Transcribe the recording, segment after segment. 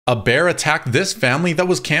A bear attacked this family that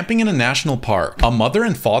was camping in a national park. A mother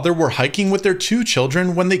and father were hiking with their 2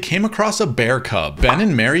 children when they came across a bear cub. Ben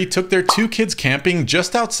and Mary took their 2 kids camping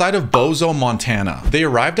just outside of Bozo, Montana. They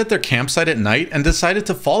arrived at their campsite at night and decided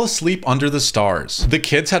to fall asleep under the stars. The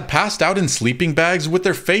kids had passed out in sleeping bags with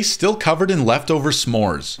their face still covered in leftover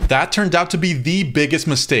s'mores. That turned out to be the biggest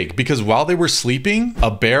mistake because while they were sleeping,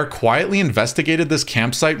 a bear quietly investigated this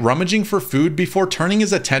campsite, rummaging for food before turning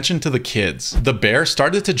his attention to the kids. The bear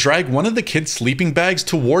started to drag one of the kids' sleeping bags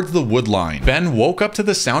towards the wood line. Ben woke up to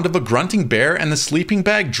the sound of a grunting bear and the sleeping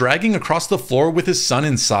bag dragging across the floor with his son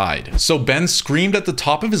inside. So Ben screamed at the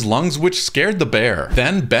top of his lungs, which scared the bear.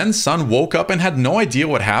 Then Ben's son woke up and had no idea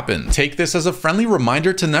what happened. Take this as a friendly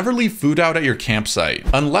reminder to never leave food out at your campsite,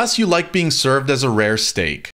 unless you like being served as a rare steak.